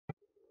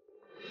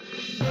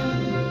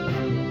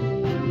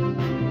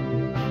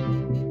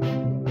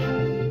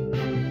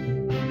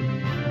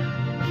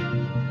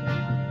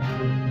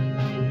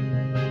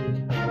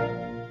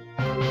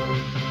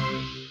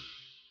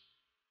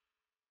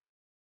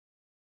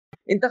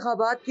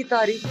इंतखाबात की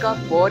तारीख का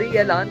फौरी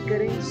ऐलान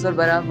करें।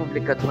 सरबराह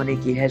मुमलिकत होने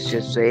की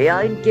हैसियत से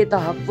आइन के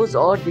तहफ़्फ़ुज़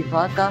और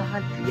दिफा का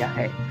हल्फिया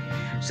है।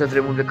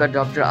 सदर मुमलिकत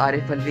डॉक्टर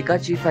आरिफ अलवी का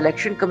चीफ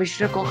इलेक्शन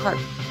कमिश्नर को खत।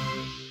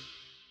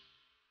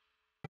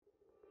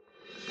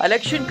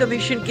 इलेक्शन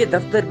कमीशन के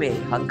दफ्तर में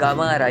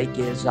हंगामा आराई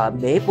के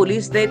इल्जाम में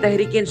पुलिस ने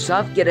तहरीक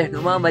इंसाफ के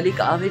रहनुमा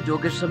मलिक आमिर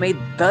जोगर समेत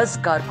 10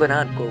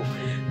 कारकुनान को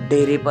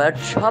डेरे पर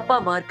छापा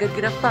मारकर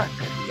गिरफ्तार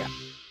कर लिया।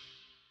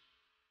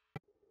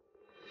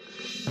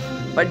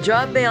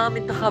 पंजाब में आम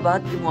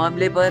इंतखाबात के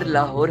मामले पर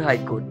लाहौर हाई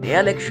कोर्ट ने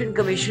इलेक्शन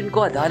कमीशन को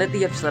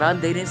अदालती अफसरान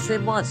देने से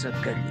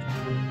मुआज़रत कर ली।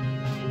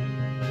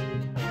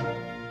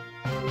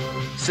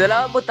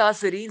 सलाम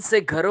मुतासिरीन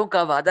से घरों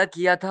का वादा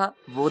किया था,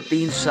 वो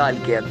 3 साल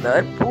के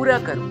अंदर पूरा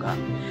करूंगा।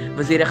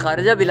 वजीर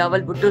खारजा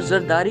बिलावल भुट्टो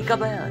जरदारी का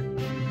बयान।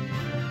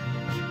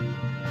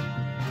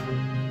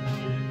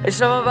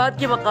 इस्लामाबाद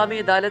की मकामी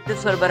अदालत ने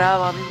सरबराह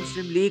अवामी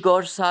मुस्लिम लीग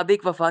और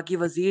साबिक वफाकी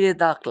वजीर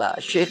दाखिला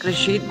शेख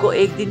रशीद को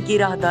 1 दिन की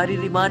राहदारी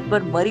रिमांड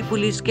पर मरी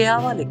पुलिस के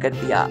हवाले कर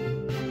दिया।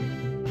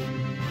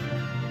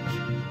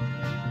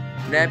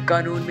 नैब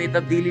कानून में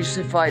तब्दीली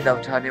से फायदा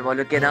उठाने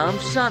वालों के नाम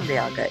सामने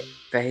आ गए।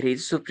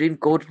 फहरिस्त सुप्रीम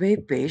कोर्ट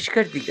में पेश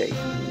कर दी गई।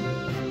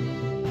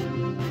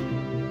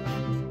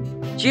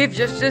 Chief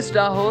justice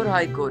Lahore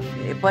high court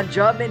ने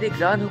पंजाब में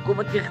निगरान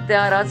हुकूमत के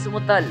इख्तियारात से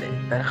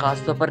मुताल्लिक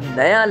दरखास्तों पर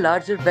नया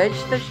लार्जर बेंच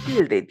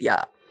तश्कील दे दिया।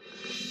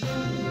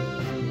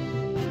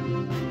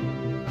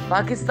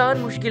 पाकिस्तान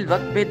मुश्किल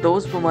वक्त में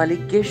दोस्त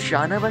ममालिक के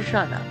शाना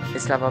बशाना।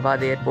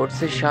 इस्लामाबाद एयरपोर्ट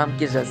से शाम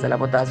के ज़लज़ला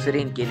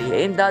मुतासिरीन के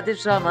लिए इमदादी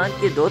सामान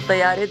के 2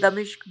 तैयारे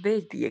दमिश्क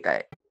भेज दिए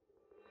गए।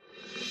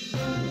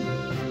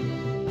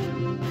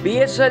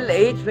 PSL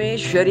 8 में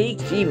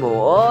शरीक टीमों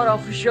और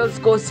ऑफिशियल्स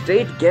को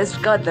स्टेट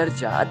गेस्ट का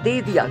दर्जा दे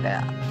दिया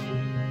गया।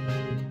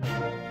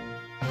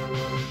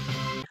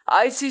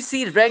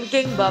 ICC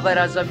रैंकिंग बाबर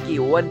आजम की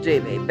वनडे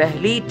में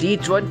पहली,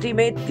 T20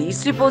 में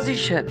तीसरी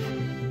पोजीशन।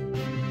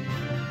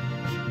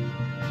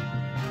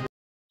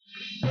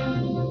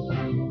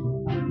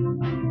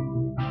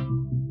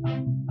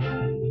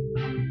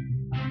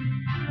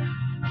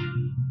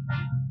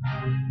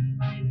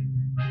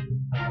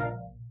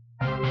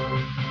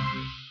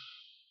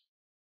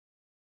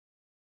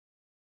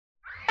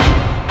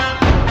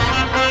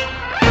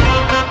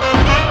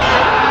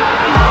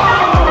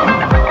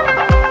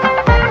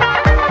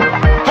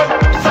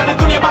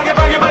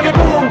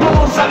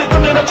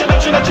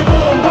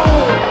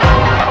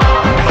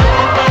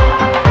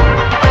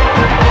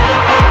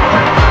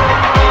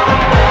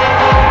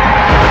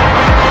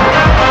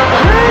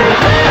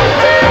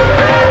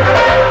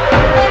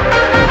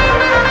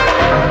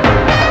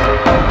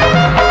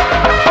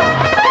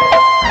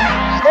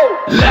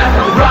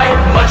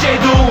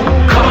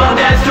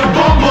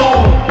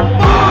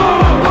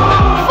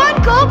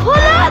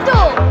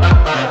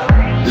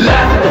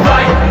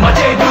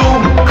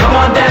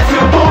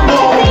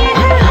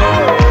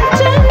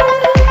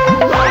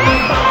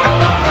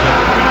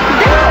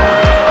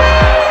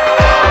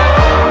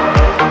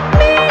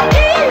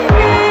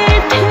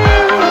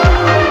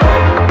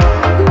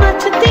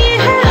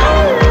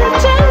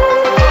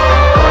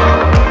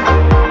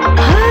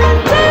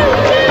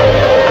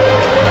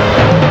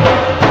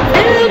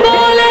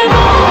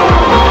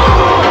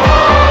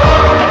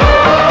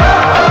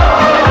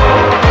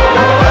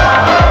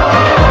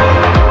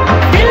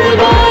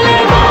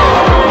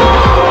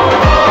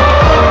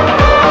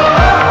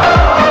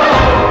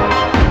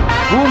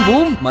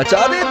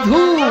 मचा दे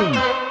धूम।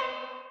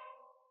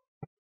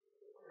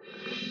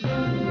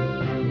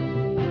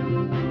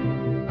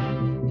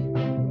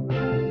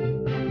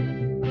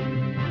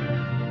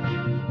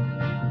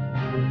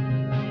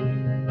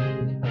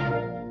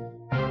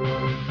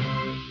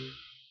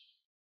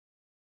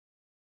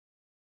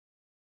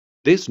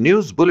 This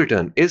news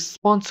bulletin is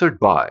sponsored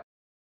by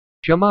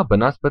Shama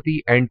Banaspati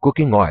and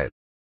Cooking Oil,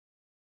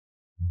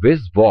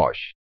 Wiz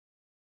Wash,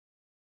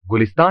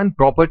 Gulistan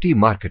Property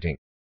Marketing,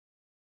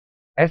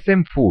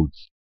 SM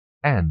Foods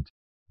and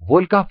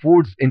Volca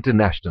Foods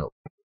International.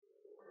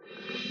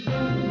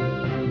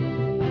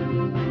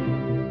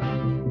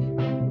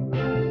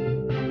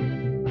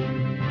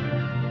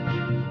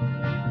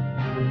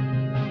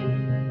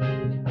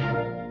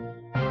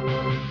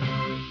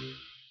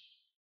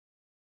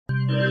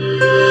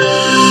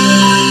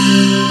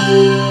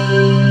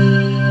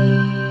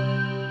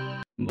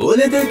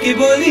 बोले दिल की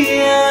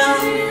बोलियां,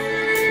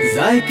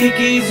 जायके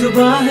की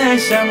जुबान है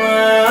शमा।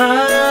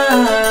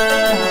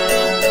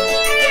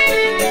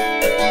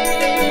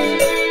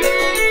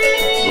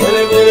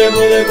 बोले बोले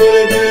बोले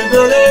बोले दिल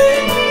बोले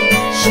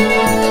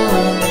शमा।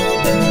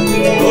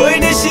 कोई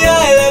डिश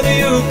आई लव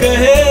यू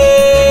कहे,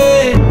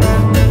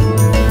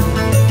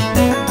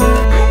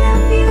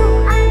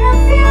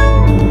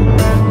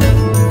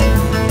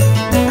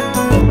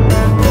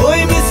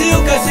 कोई मिस यू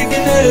का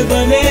सिग्नल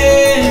बने।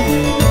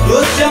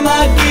 शमा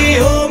की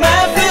हो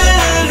मैं फिर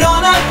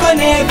रौनक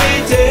बने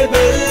बीच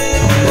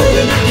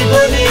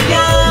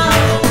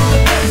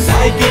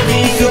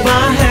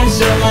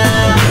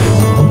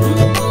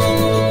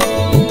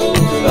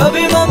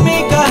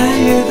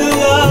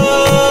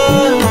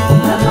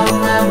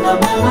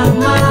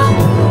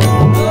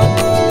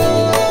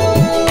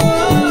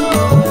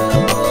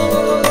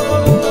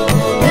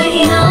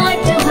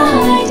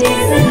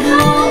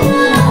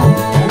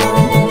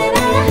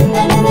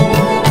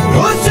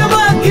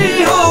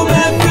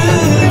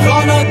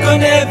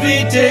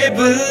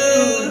टेबल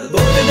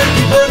बोलने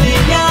की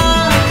बोलियां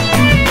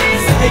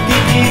साइकी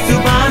की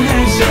जुबान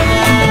है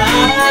शमा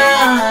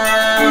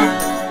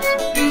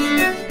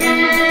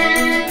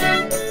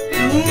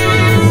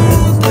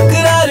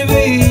तकरार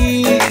भी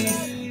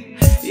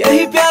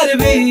यही प्यार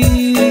भी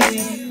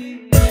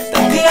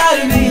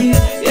तकरार भी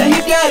यही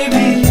प्यार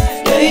भी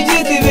यही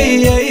जीत भी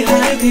यही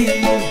हार भी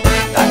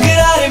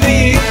तकरार भी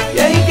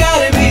यही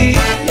प्यार भी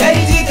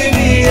यही जीत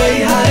भी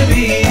यही हार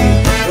भी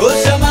रोज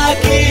शमा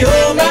की हो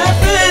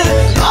महफिल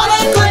और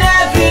कोने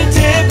फिर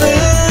टेबल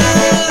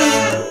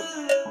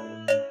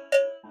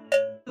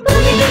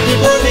बोलने की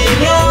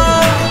बोलियां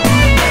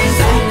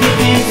साइकी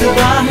की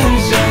जुबान है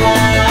शमा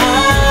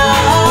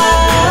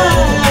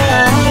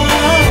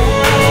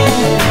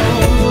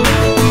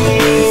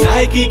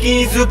साइकी की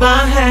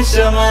जुबान है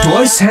शमा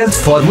वॉइस हेल्थ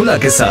फॉर्मूला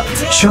के साथ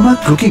शमा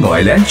कुकिंग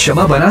ऑयल एंड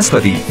शमा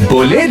वनस्पति,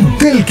 बोले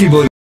दिल की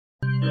बोली।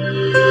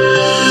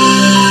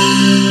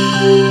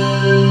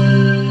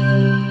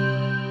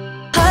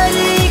 हर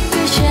एक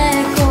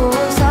शय को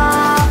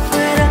साफ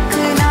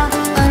रखना,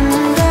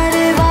 अंदर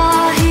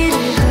बाहर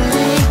हर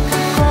एक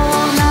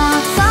कोना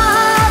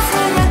साफ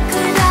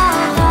रखना,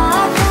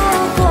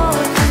 हाथों को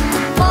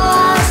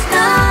पास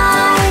ना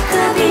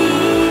कभी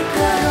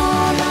करो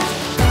ना।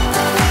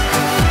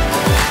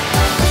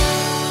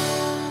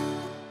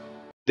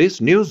 This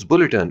news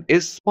bulletin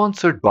is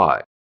sponsored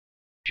by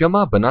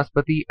Shama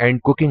Banaspati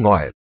and Cooking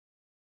Oil,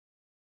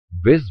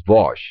 Viz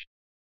Wash,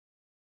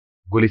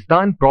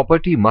 Gulistan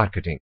Property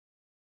Marketing,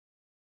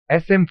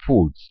 SM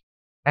Foods,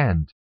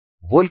 and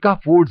Volca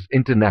Foods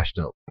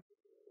International.